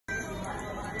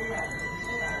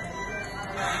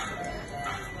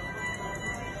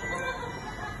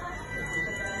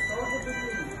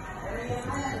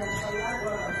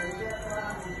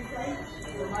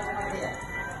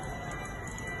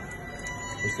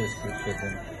से स्प्लिट कर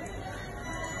देना।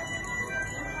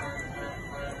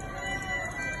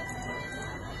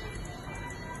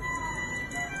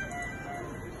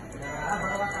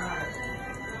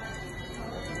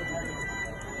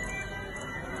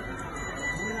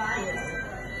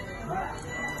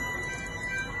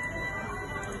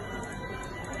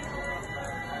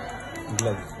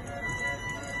 ग्लव्स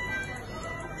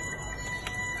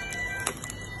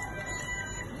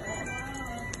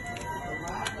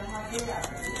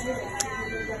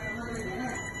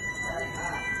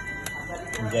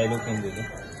जाइलोकेन दे दो,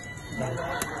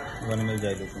 1 ml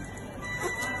जाइलोकेन।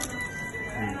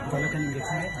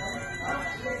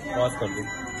 पॉज कर दो।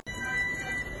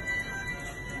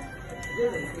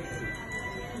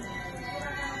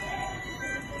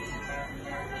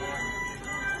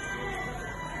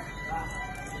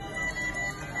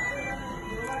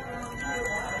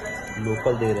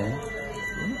 लोकल दे रहे हैं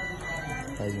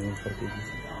 5 ml पर केजी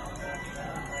से।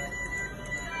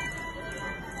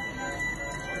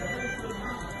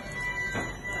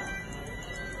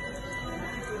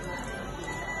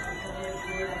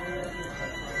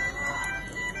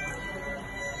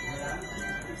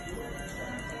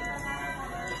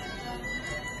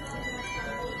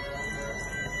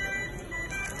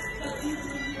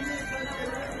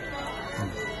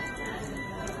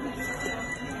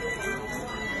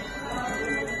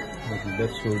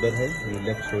 लेफ्ट शोल्डर है, ये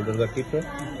लेफ्ट शोल्डर का टिप है,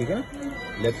 ठीक है ना।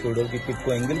 लेफ्ट शोल्डर की टिप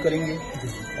को एंगल करेंगे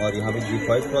और यहाँ पे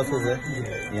G5 प्रोसेस है।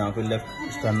 यहाँ पे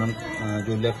लेफ्ट स्टर्नम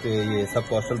जो लेफ्ट ये सब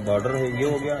कॉस्टल बॉर्डर है ये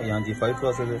हो गया, यहाँ G5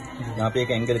 प्रोसेस है। यहाँ पे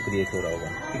एक एंगल क्रिएट हो रहा होगा,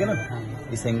 ठीक है ना।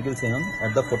 इस एंगल से हम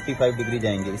एट द 45 डिग्री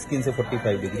जाएंगे, स्किन से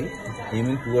 45 डिग्री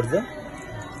एमिंग टूवर्ड्स द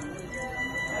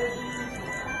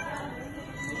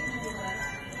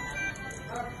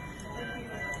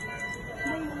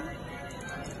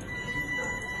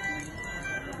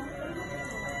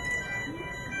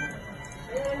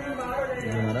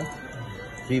हमारा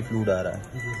फ्री फ्लूइड आ रहा है,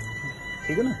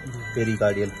 ठीक है ना।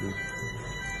 पेरिकार्डियल फ्लूइड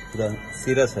पूरा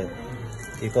सीरस है।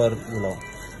 एक और बुलाओ।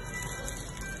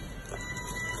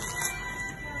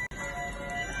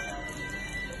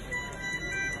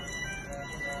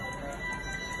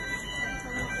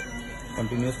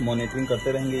 कंटिन्यूस मॉनिटरिंग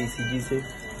करते रहेंगे ECG से,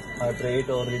 हार्ट रेट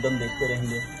और रिदम देखते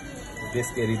रहेंगे।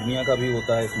 रिस्क एरिथमिया का भी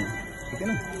होता है इसमें, ठीक है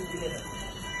ना।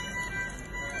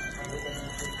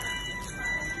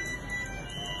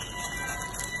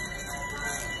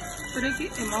 तरह की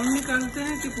अमाउंट निकालते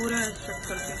हैं कि पूरा चेक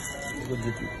करते हैं?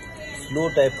 स्लो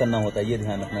टैप करना होता है, ये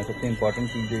ध्यान रखना है। सबसे इम्पोर्टेंट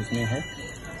चीज़ जो इसमें है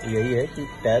यही है कि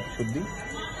tap should be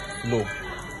slow.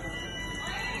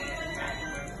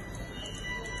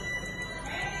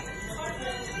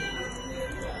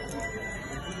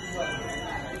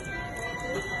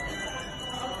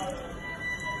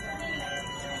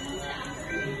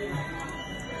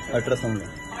 Ultrasound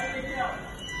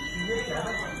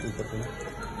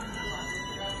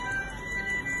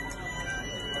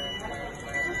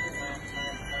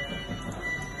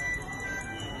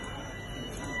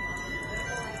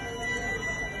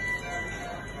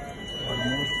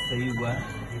almost सही हुआ है,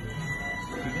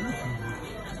 ठीक है ना।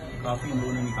 काफी हम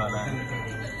लोगों ने निकाला है,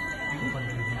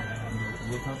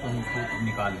 वो था तो हमको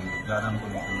निकाल लेंगे, ज़्यादा हमको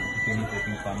निकालना कितनी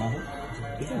प्रोटीन पाना हो,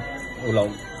 ठीक है। उलाओ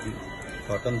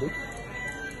कॉटन दो,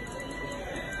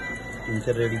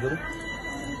 पिंचर रेडी करो,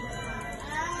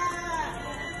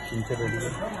 पिंचर रेडी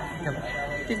करो,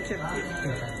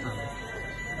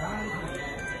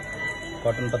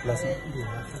 कॉटन पतला सा।